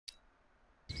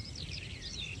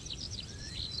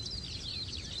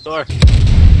Door.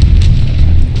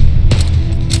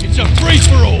 It's a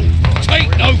free-for-all.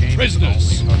 Take no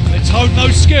prisoners. Let's hone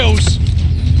those skills.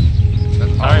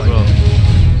 Alright, bro.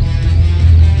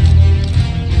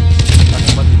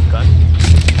 Talking about this gun.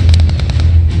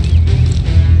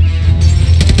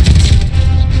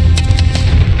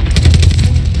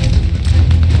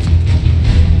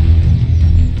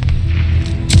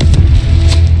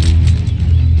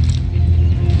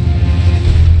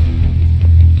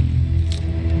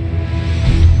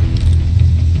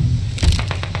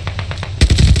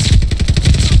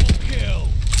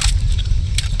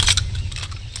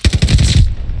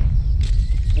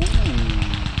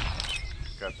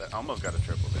 Almost got a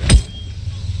triple there.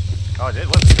 Oh, it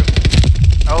was a triple.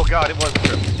 Oh god, it was a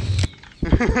triple.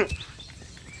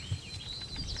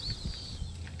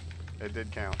 It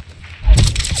did count.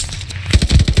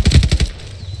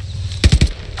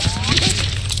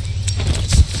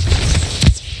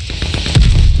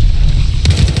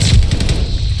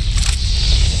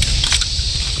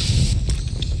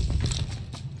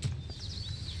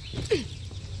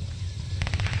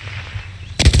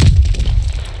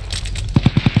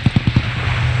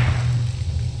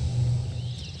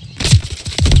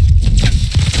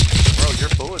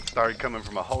 Started coming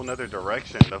from a whole nother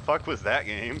direction. The fuck was that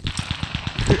game?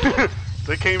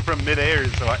 They came from mid-air,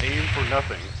 so I aimed for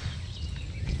nothing.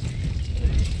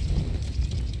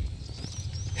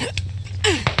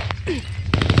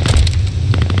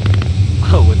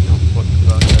 Oh, what the fuck is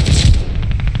wrong with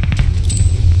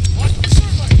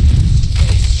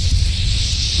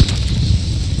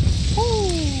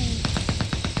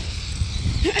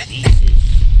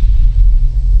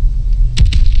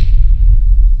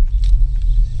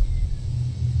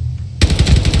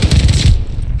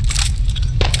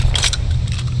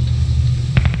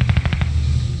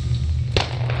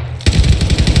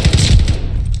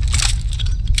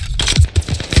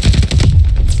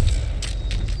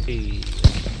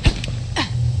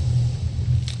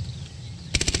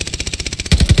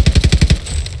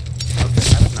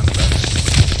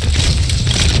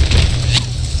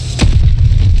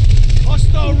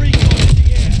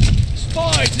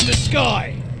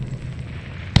Sky.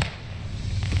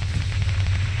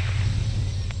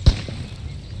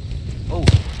 Oh.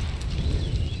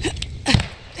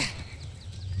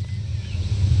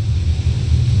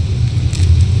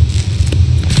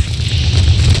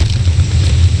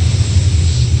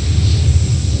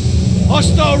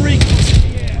 Hostile recon in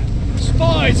the air.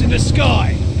 Spies in the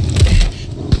sky.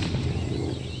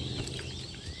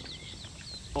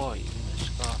 Boy, in the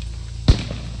sky.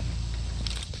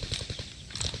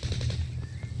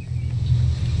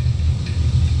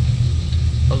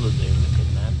 Hello there, wicked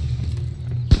man.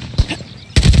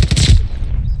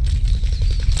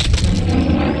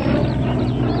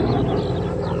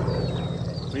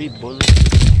 3 bullets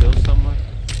to kill someone?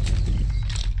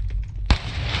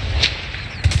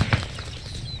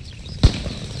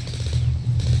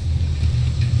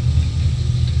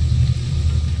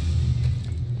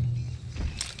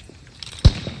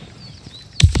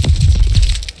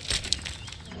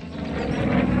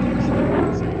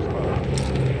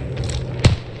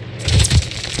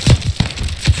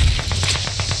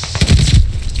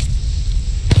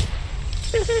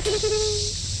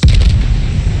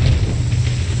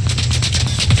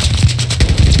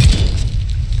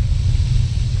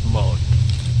 Mode.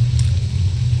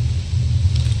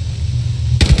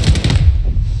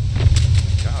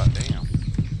 God damn.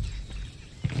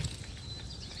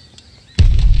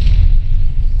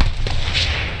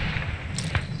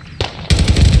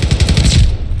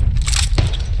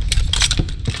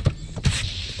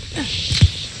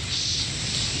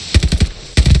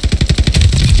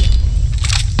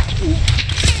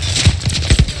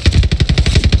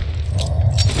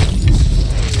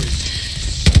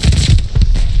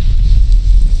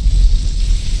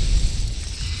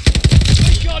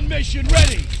 Mission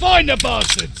ready! Find the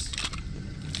bastards!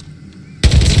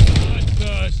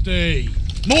 Bloodthirsty!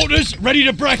 Mortars ready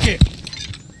to bracket!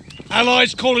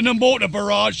 Allies calling a mortar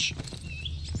barrage!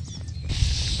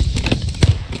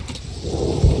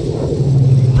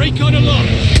 Recon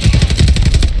aloft!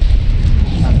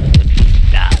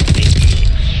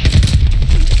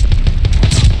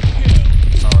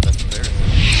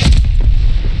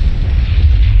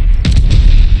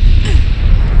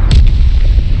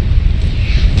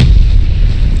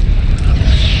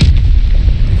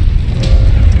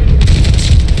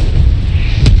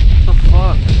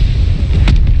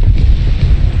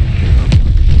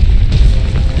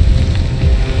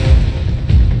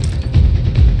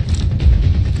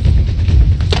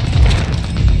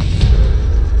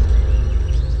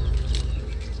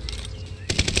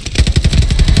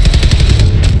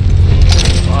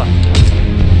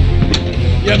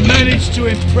 You managed to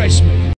impress me.